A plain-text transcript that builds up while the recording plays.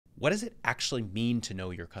what does it actually mean to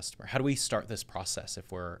know your customer? How do we start this process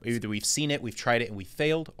if either we've seen it, we've tried it and we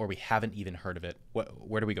failed, or we haven't even heard of it?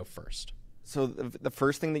 Where do we go first? So the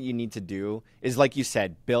first thing that you need to do is, like you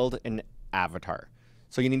said, build an avatar.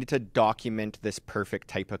 So you need to document this perfect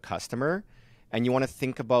type of customer, and you want to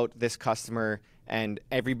think about this customer and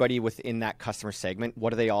everybody within that customer segment.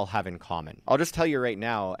 What do they all have in common? I'll just tell you right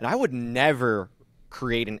now, and I would never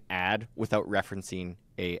create an ad without referencing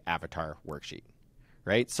a avatar worksheet,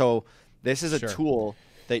 right? So this is a tool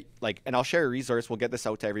that, like, and I'll share a resource. We'll get this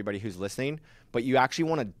out to everybody who's listening, but you actually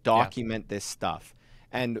want to document this stuff.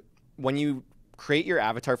 And when you create your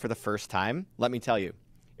avatar for the first time, let me tell you,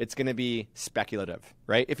 it's going to be speculative,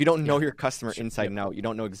 right? If you don't know your customer inside and out, you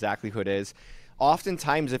don't know exactly who it is.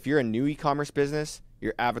 Oftentimes, if you're a new e-commerce business,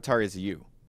 your avatar is you.